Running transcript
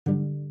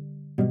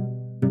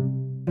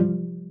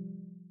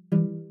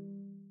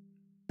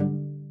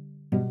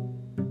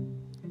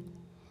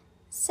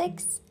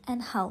sex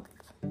and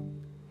health,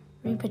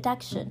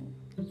 reproduction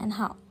and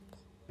health,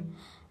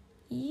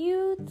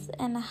 youth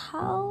and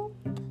health,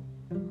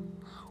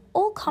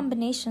 all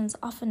combinations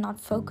often not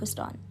focused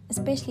on,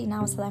 especially in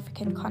our South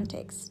African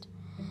context.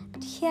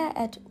 But here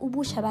at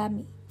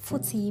Ubushabami,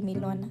 Futsi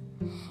Milona,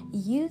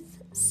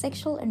 youth,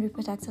 sexual and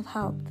reproductive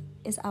health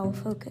is our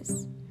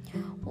focus.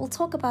 We'll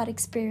talk about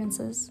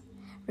experiences,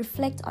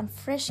 reflect on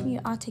fresh new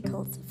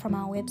articles from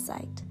our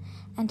website,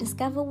 and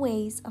discover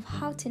ways of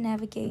how to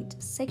navigate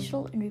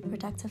sexual and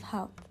reproductive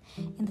health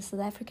in the South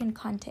African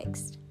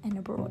context and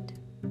abroad.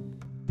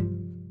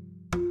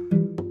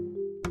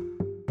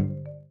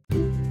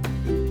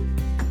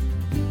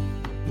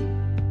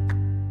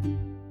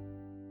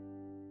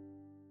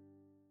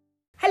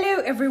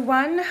 Hello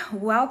everyone,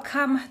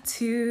 welcome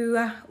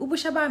to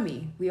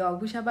Ubushabami. We are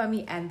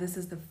Ubushabami and this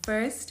is the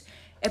first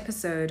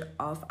episode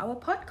of our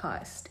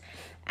podcast.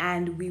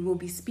 And we will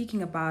be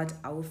speaking about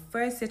our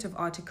first set of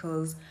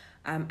articles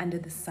under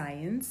the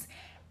science.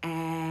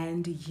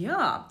 And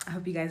yeah, I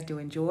hope you guys do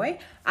enjoy.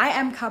 I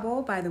am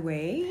Kabo, by the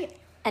way.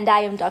 And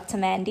I am Dr.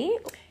 Mandy.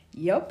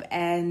 Yep,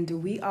 and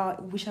we are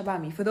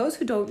Ubushabami. For those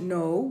who don't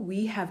know,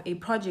 we have a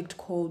project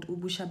called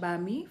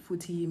Ubushabami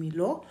Futhi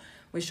Yimilo,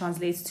 which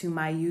translates to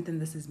My Youth and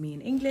This Is Me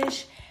in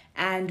English.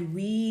 And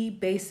we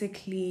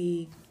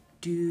basically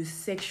do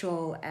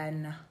sexual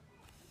and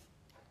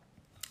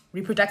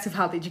reproductive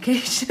health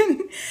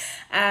education.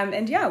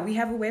 And yeah, we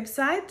have a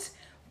website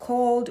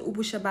called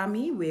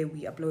Ubushabami where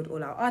we upload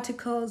all our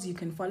articles. You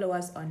can follow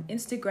us on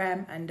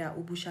Instagram under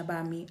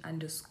Ubusha_Bami,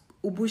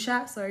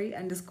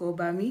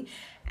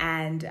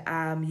 and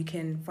you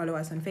can follow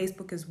us on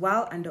Facebook as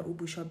well under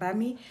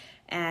Ubushabami,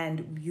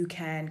 and you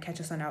can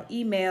catch us on our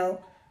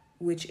email,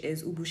 which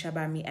is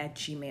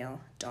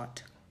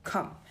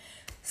ubushabami@gmail.com.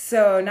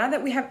 So now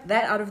that we have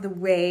that out of the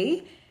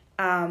way,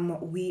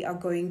 we are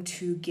going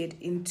to get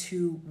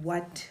into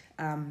what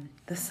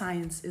the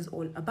science is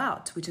all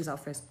about, which is our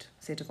first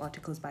set of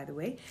articles, by the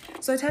way.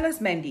 So tell us,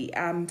 Mandy,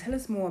 tell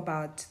us more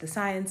about the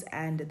science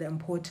and the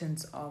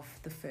importance of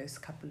the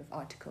first couple of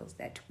articles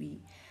that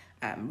we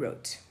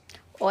wrote.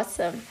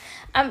 Awesome.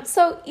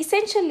 So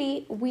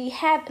essentially, we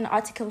have an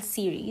article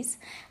series,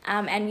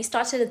 and we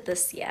started it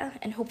this year,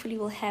 and hopefully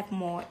we'll have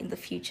more in the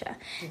future.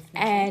 Definitely.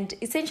 And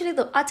essentially,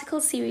 the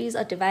article series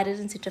are divided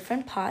into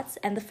different parts,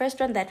 and the first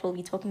one that we'll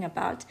be talking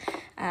about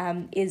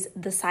is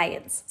the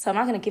science. So I'm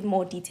not going to give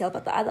more detail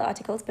about the other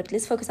articles, but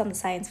let's focus on the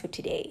science for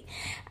today.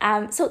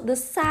 So the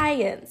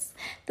science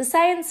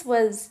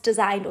was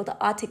designed, or the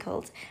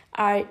articles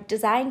are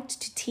designed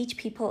to teach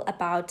people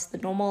about the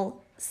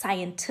normal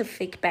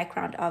scientific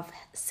background of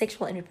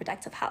sexual and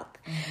reproductive health.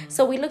 Mm-hmm.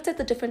 So we looked at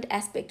the different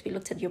aspects. We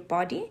looked at your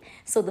body,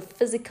 so the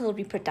physical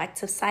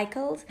reproductive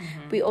cycles.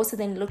 Mm-hmm. We also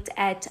then looked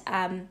at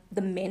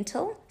the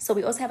mental. So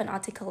we also have an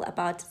article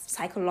about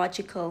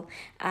psychological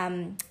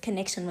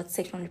connection with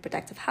sexual and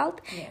reproductive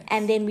health. Yes.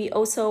 And then we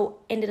also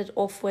ended it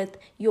off with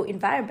your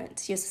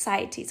environment, your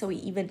society. So we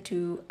even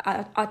do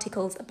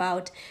articles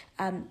about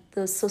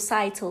the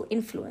societal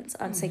influence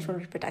on sexual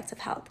and reproductive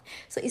health.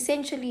 So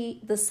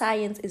essentially, the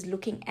science is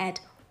looking at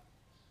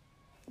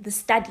the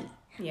study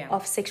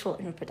of sexual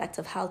and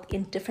reproductive health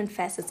in different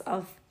facets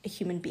of a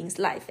human being's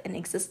life and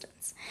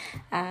existence.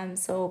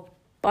 So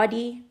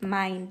body,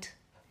 mind,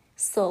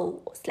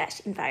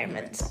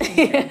 soul/environment.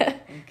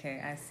 Okay,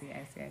 I see.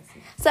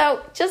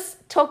 So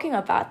just talking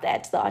about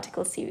that, the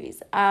article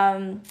series,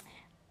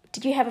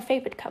 did you have a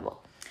favorite cover?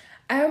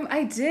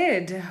 I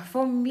did.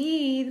 For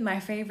me, my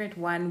favorite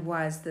one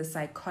was the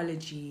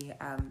psychology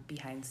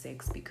behind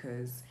sex,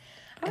 because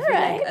I feel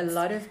like a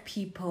lot of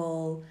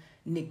people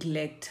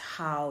neglect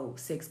how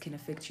sex can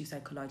affect you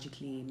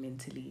psychologically,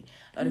 mentally.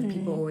 A lot of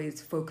people always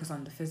focus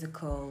on the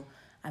physical.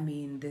 I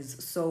mean,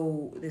 there's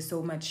so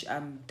much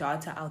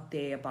data out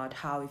there about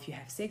how if you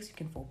have sex, you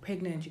can fall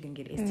pregnant, you can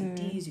get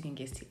STDs, you can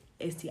get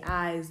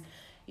STIs,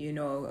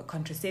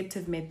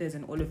 contraceptive methods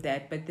and all of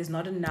that. But there's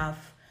not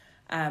enough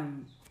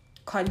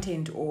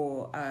content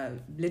or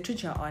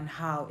literature on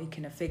how it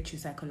can affect you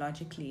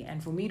psychologically.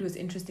 And for me, it was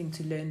interesting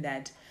to learn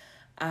that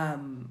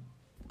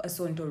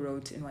Asonto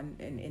wrote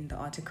in the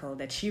article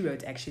that she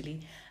wrote,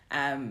 actually,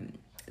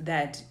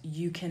 that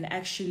you can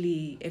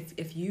actually,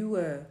 if you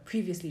were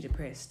previously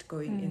depressed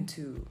going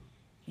into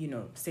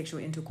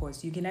sexual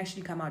intercourse, you can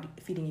actually come out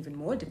feeling even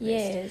more depressed.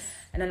 Yes.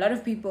 And a lot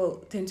of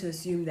people tend to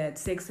assume that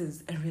sex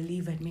is a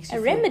reliever, it makes you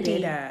feel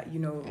remedy. better,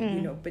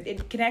 but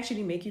it can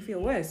actually make you feel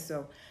worse.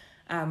 So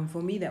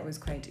for me, that was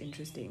quite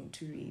interesting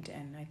to read,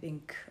 and I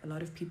think a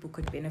lot of people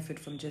could benefit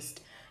from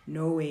just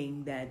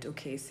knowing that,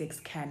 okay, sex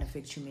can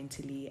affect you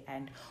mentally.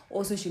 And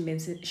also she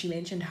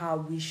mentioned how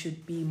we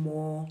should be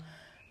more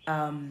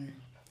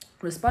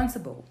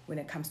responsible when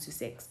it comes to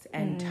sex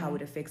and how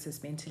it affects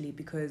us mentally,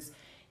 because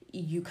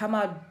you come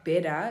out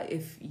better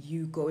if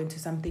you go into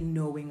something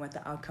knowing what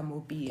the outcome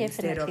will be.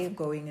 Definitely. Instead of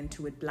going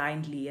into it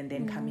blindly and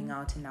then coming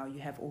out and now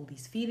you have all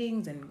these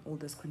feelings and all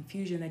this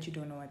confusion that you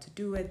don't know what to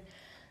do with.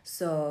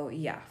 So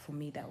yeah, for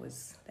me that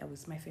was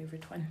my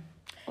favorite one.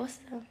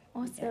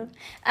 Awesome.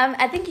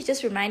 I think you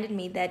just reminded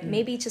me that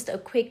maybe just a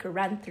quick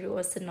run through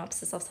or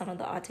synopsis of some of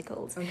the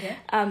articles. Okay.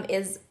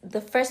 Is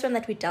the first one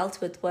that we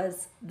dealt with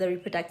was the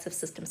reproductive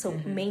system, so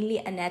mainly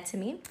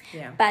anatomy.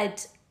 Yeah.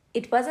 But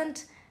it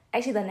wasn't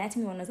actually, the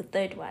anatomy one was the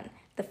third one.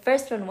 The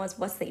first one was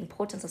what's the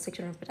importance of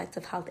sexual and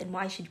reproductive health and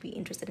why should we be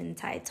interested in the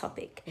entire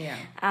topic. Yeah.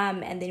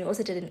 And then we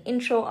also did an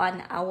intro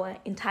on our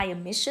entire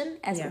mission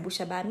as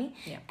Ubushabami.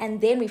 Yeah.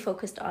 And then we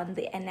focused on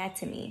the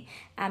anatomy,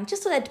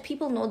 just so that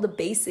people know the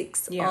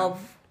basics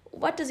of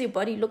what does your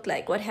body look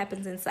like, what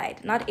happens inside.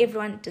 Not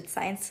everyone did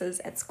sciences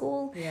at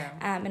school,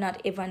 and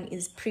not everyone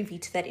is privy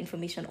to that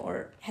information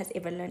or has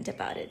ever learned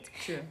about it.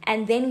 True.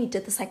 And then we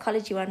did the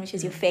psychology one, which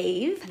is your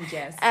fave.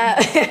 Yes.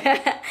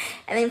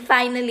 And then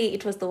finally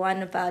it was the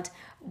one about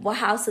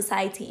how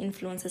society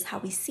influences how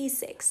we see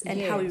sex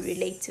and how we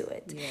relate to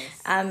it.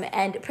 Yes.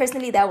 And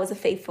personally that was a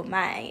fave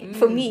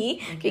for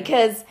me,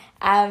 because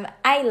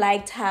I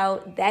liked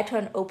how that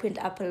one opened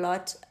up a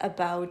lot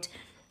about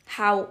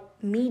how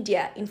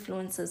media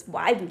influences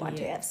why we want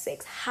to have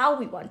sex, how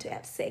we want to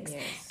have sex,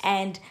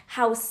 and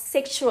how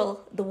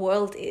sexual the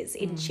world is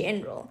in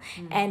general.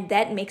 And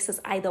that makes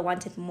us either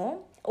want it more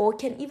or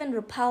can even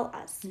repel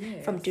us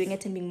from doing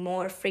it and being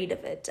more afraid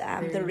of it.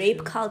 The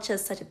rape culture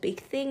is such a big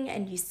thing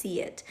and you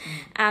see it.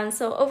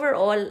 So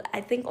overall,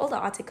 I think all the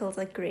articles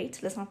are great.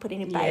 Let's not put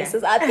any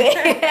biases out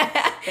there.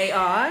 They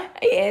are.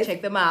 Yes.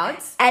 Check them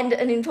out. And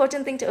an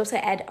important thing to also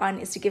add on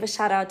is to give a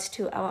shout out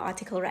to our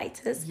article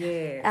writers.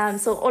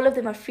 Yes. So all of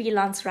them are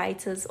freelance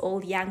writers,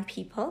 all young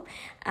people.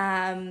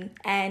 And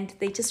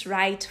they just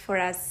write for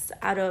us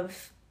out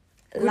of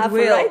love for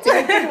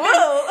writing.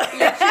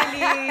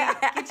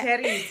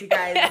 Literally, you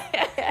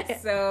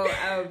guys. So,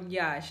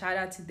 shout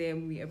out to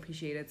them. We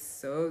appreciate it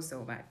so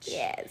much.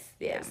 Yes.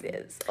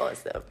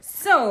 Awesome.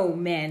 So,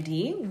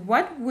 Mandy,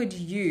 what would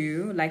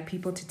you like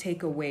people to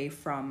take away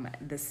from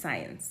the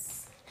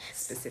science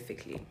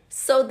specifically?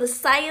 So the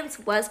science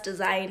was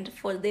designed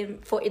for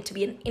it to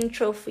be an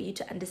intro for you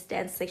to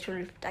understand sexual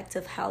and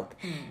reproductive health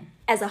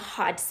as a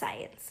hard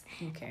science.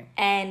 Okay.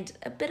 And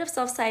a bit of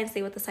soft science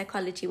there with the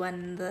psychology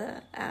one,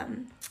 the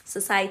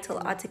societal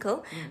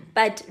article.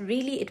 But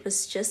really it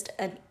was just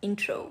an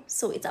intro.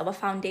 So it's our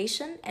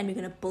foundation and we're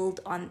going to build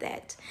on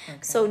that. Okay.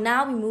 So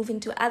now we move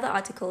into other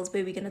articles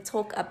where we're going to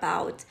talk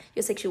about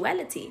your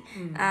sexuality,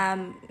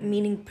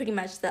 meaning pretty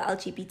much the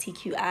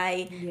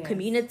LGBTQI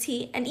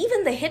community and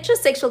even the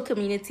heterosexual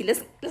community.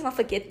 Let's not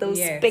forget those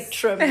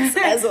spectrums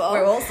as well.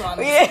 We're also on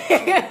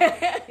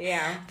the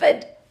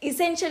But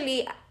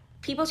essentially,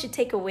 people should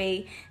take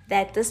away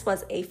that this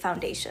was a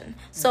foundation.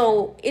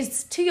 So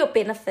it's to your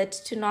benefit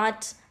to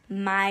not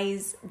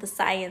miss the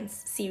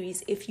science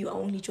series if you're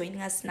only joining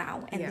us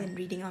now and then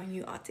reading our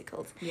new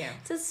articles.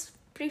 Just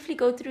briefly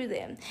go through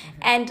them.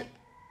 And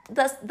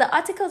the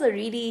articles are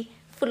really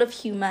full of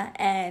humor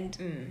and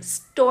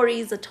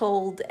stories are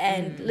told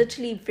and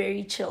literally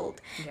very chilled.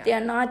 They are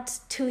not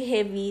too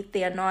heavy.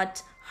 They are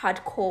not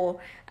hardcore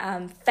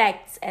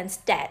facts and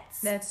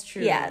stats. That's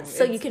true.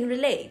 So you can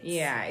relate.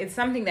 It's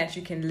something that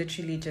you can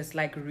literally just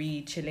like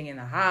read chilling in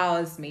the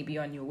house, maybe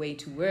on your way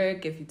to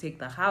work if you take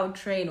the how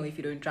train or if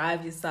you don't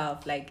drive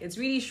yourself. Like it's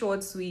really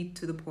short, sweet,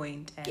 to the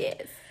point, and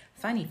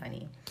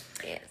funny.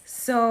 Yes.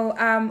 So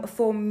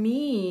for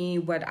me,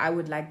 what I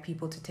would like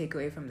people to take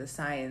away from the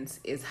science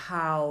is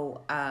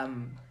how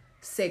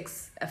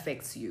sex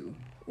affects you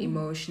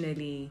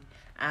emotionally,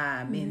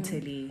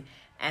 mentally,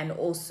 and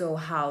also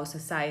how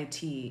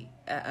society,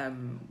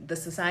 the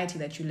society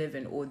that you live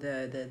in or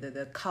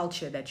the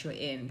culture that you're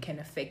in can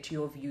affect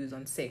your views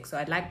on sex. So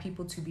I'd like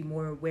people to be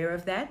more aware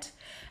of that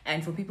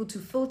and for people to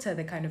filter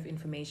the kind of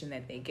information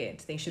that they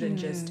get. They shouldn't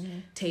just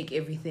take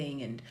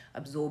everything and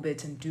absorb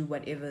it and do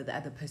whatever the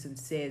other person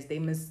says. They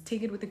must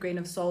take it with a grain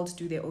of salt,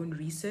 do their own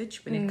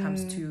research when it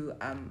comes to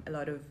a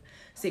lot of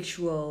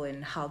sexual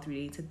and health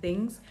related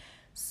things.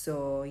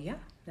 So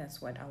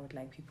that's what I would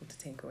like people to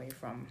take away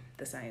from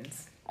the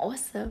science.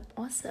 Awesome.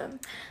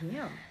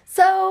 Yeah.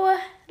 So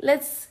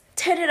let's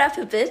turn it up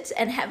a bit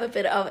and have a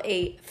bit of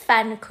a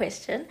fun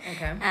question.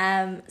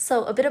 Okay.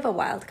 So a bit of a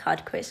wild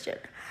card question.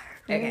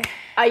 Okay.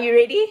 Are you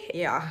ready?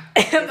 Yeah.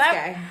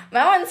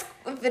 my one's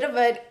a bit of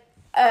a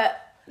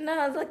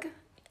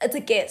it's a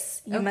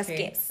guess. You must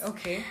guess.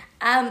 Okay.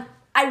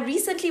 I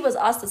recently was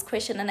asked this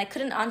question and I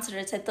couldn't answer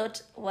it. I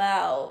thought,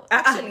 wow,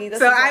 actually,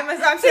 this I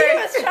must answer it. You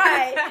must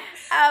try.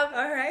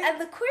 All right.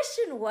 And the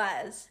question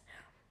was,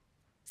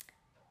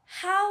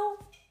 how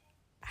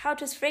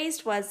it was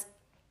phrased was,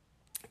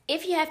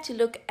 if you have to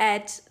look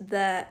at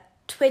the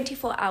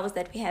 24 hours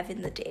that we have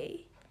in the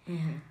day,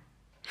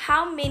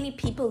 how many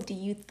people do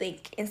you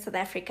think in South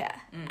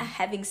Africa are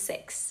having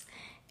sex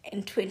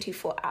in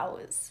 24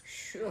 hours?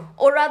 Sure.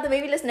 Or rather,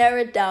 maybe let's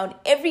narrow it down.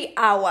 Every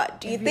hour,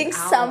 do you think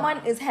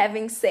someone is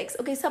having sex?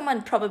 Okay,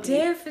 someone probably.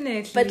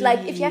 Definitely. But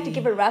like, if you have to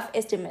give a rough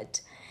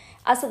estimate,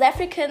 are South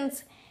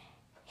Africans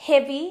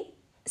heavy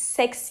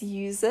sex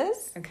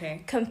users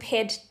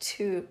compared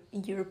to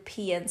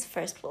Europeans,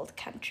 first world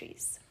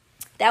countries?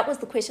 That was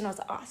the question I was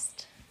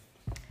asked.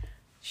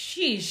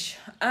 Sheesh.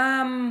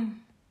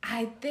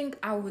 I think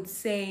I would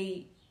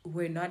say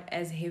we're not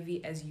as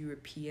heavy as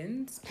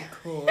Europeans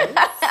because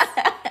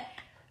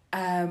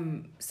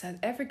South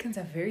Africans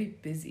are very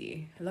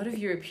busy. A lot of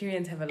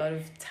Europeans have a lot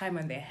of time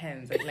on their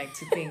hands, I'd like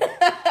to think.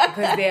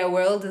 Because their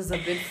world is a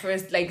bit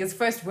it's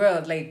first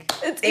world. Like,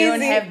 they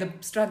don't have the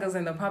struggles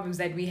and the problems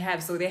that we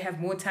have, so they have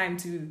more time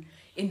to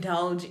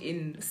indulge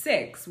in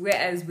sex.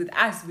 Whereas with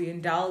us, we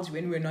indulge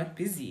when we're not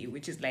busy,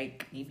 which is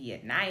like maybe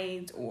at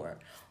night or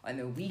on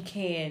the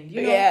weekend,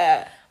 you know?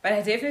 Yeah. But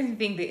I definitely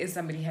think there is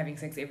somebody having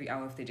sex every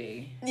hour of the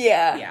day.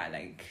 Yeah. Yeah,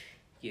 like,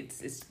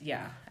 it's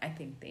I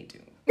think they do.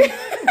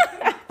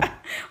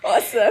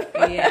 Awesome.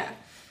 Yeah.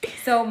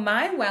 So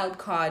my wild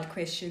card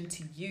question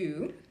to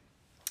you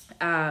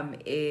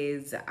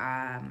is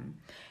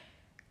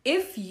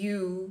if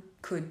you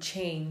could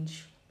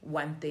change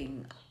one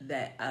thing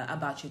that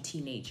about your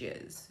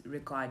teenagers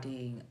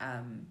regarding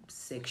not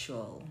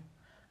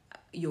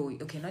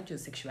your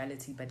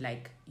sexuality, but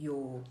like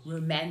your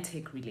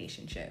romantic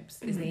relationships,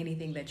 is there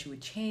anything that you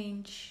would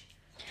change,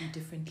 do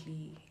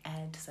differently,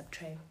 add,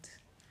 subtract?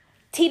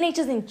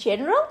 Teenagers in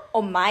general,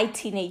 or my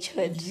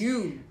teenagehood?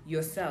 You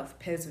yourself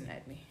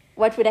personally.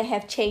 What would I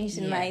have changed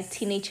in my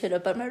teenagehood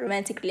about my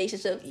romantic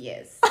relationships?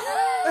 Yes.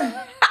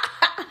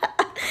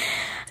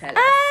 Tell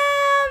us.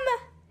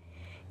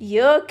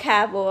 Yo,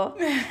 Cabo.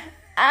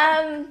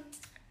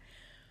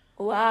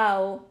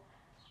 Wow.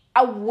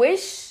 I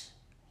wish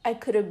I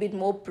could have been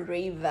more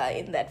braver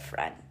in that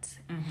front.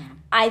 Mm-hmm.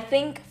 I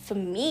think for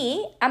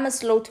me, I'm a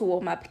slow to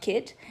warm up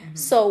kid. Mm-hmm.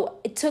 So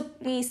it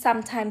took me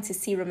some time to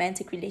see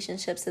romantic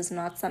relationships as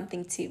not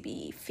something to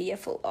be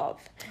fearful of.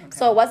 Okay.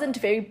 So I wasn't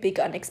very big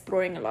on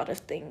exploring a lot of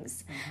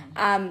things.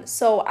 Mm-hmm.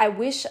 So I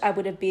wish I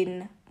would have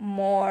been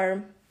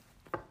more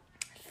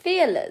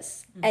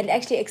fearless and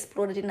actually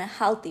explored it in a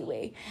healthy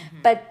way.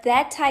 Mm-hmm. But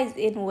that ties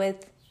in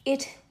with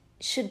it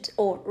should,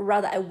 or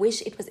rather I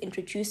wish it was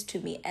introduced to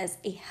me as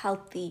a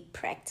healthy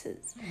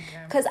practice.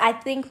 Because I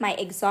think my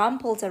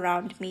examples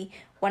around me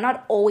were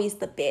not always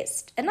the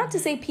best. And not to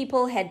say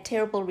people had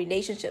terrible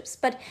relationships,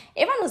 but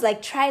everyone was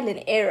like trial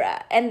and error.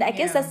 And I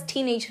guess that's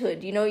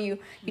teenagehood. You know, you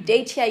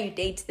date here, you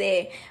date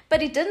there.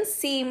 But it didn't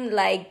seem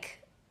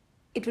like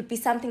it would be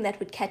something that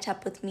would catch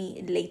up with me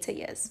in later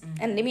years.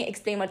 And let me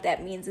explain what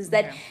that means. Is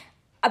that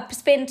I've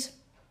spent,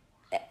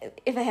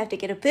 if I have to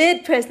get a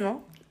bit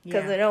personal,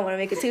 because I don't want to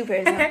make it too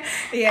personal.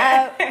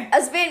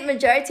 I spent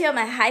majority of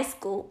my high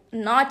school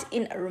not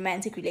in a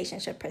romantic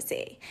relationship per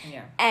se.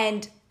 Yeah.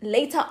 And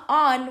later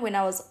on, when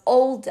I was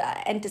older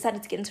and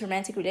decided to get into a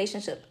romantic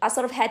relationship, I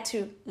sort of had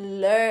to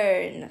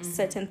learn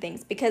certain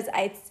things, because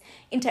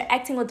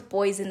interacting with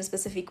boys in a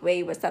specific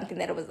way was something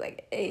that I was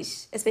like,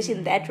 especially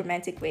in that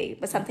romantic way,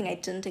 was something I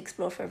didn't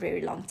explore for a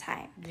very long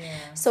time.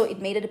 Yeah. So it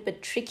made it a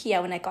bit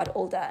trickier when I got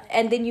older.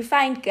 And then you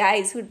find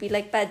guys who'd be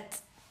like, but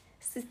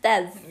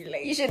sisters,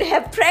 like, you should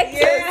have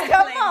practice.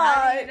 Come on.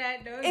 How do you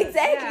not know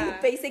exactly,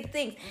 basic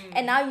things.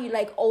 And now you're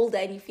like older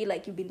and you feel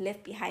like you've been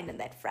left behind on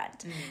that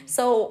front.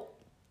 So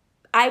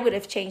I would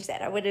have changed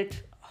that. I would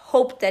have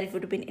hoped that it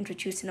would have been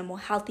introduced in a more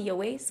healthier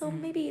way. So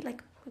maybe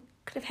like we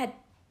could have had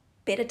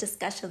better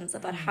discussions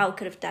about how we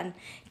could have done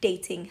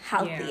dating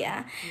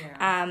healthier.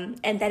 And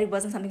that it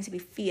wasn't something to be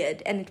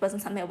feared, and it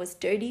wasn't something that was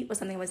dirty, it was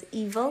something that was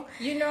evil,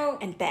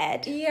 and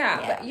bad. But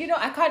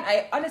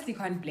I honestly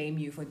can't blame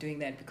you for doing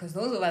that, because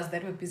those of us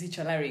that were busy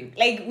chollering,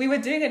 like, we were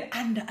doing it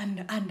under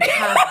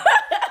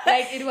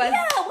like, it was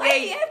why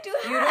do you have to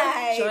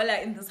hide? You don't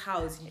cholla in this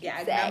house.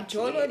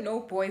 Exactly.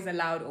 No boys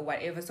allowed or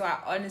whatever. So I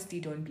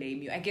honestly don't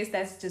blame you. I guess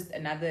that's just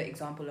another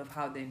example of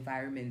how the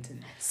environment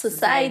and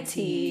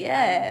society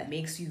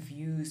makes you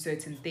view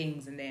certain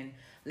things, and then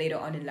later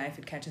on in life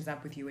it catches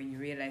up with you when you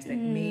realize that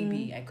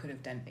maybe I could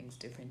have done things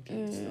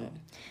differently. So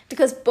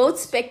because both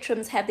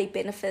spectrums have their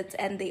benefits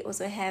and they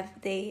also have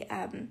their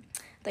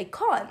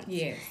cons.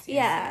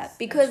 Yes,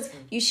 because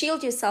you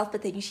shield yourself,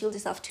 but then you shield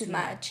yourself too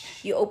much.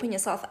 You open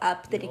yourself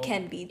up, then it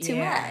can be too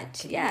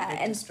much.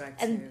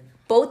 And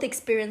both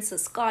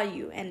experiences scar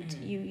you, and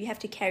you have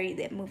to carry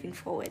them moving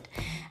forward.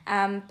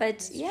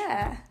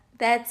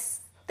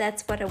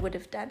 That's what I would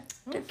have done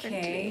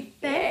differently.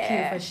 Thank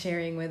you for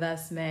sharing with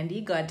us,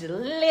 Mandy. Got a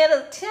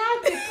little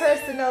tad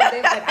personal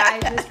there, but I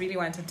just really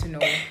wanted to know,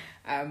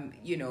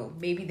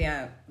 maybe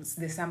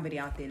there's somebody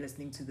out there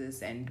listening to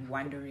this and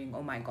wondering,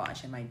 oh my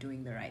gosh, am I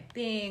doing the right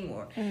thing?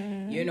 Or,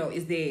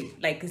 is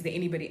there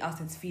anybody else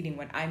that's feeling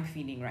what I'm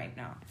feeling right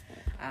now?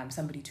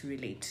 Somebody to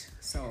relate.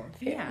 So,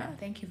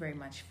 thank you very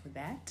much for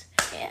that.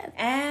 Yeah.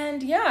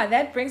 And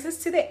that brings us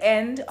to the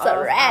end of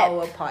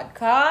our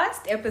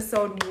podcast,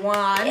 episode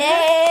 1.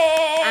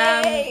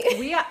 Yay!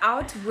 We are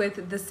out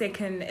with the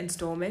second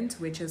installment,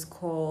 which is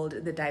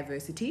called The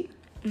Diversity.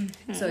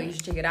 So you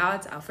should check it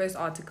out. Our first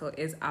article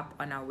is up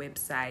on our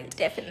website.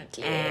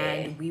 Definitely.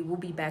 And we will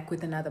be back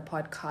with another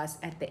podcast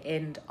at the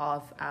end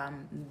of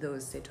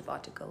those set of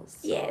articles.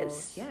 So,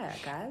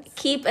 guys.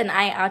 Keep an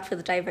eye out for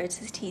the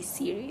Diversity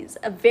series.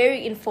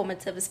 Very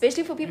informative,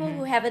 especially for people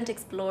who haven't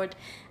explored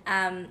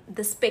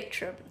the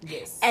spectrum.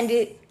 Yes. And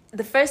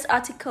the first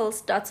article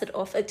started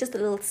off, just a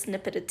little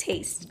snippet, a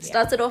taste.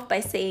 Started off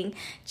by saying,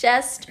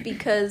 just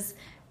because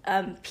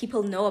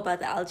people know about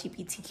the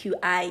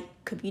LGBTQI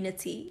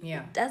community,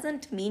 it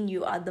doesn't mean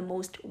you are the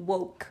most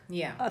woke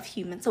of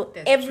humans. So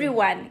that's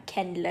everyone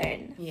can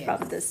learn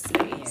from this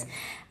series.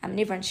 And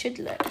everyone should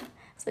learn.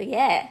 So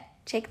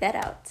check that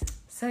out.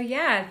 So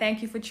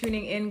thank you for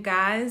tuning in,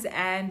 guys,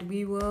 and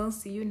we will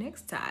see you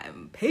next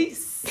time.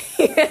 Peace.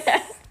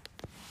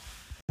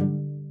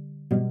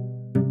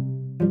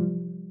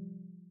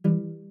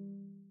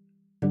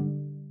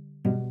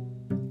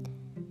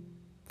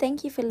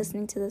 Thank you for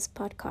listening to this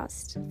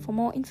podcast. For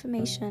more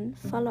information,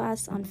 follow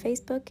us on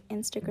Facebook,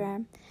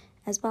 Instagram,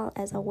 as well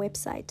as our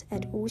website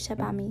at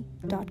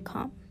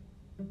ushabami.com.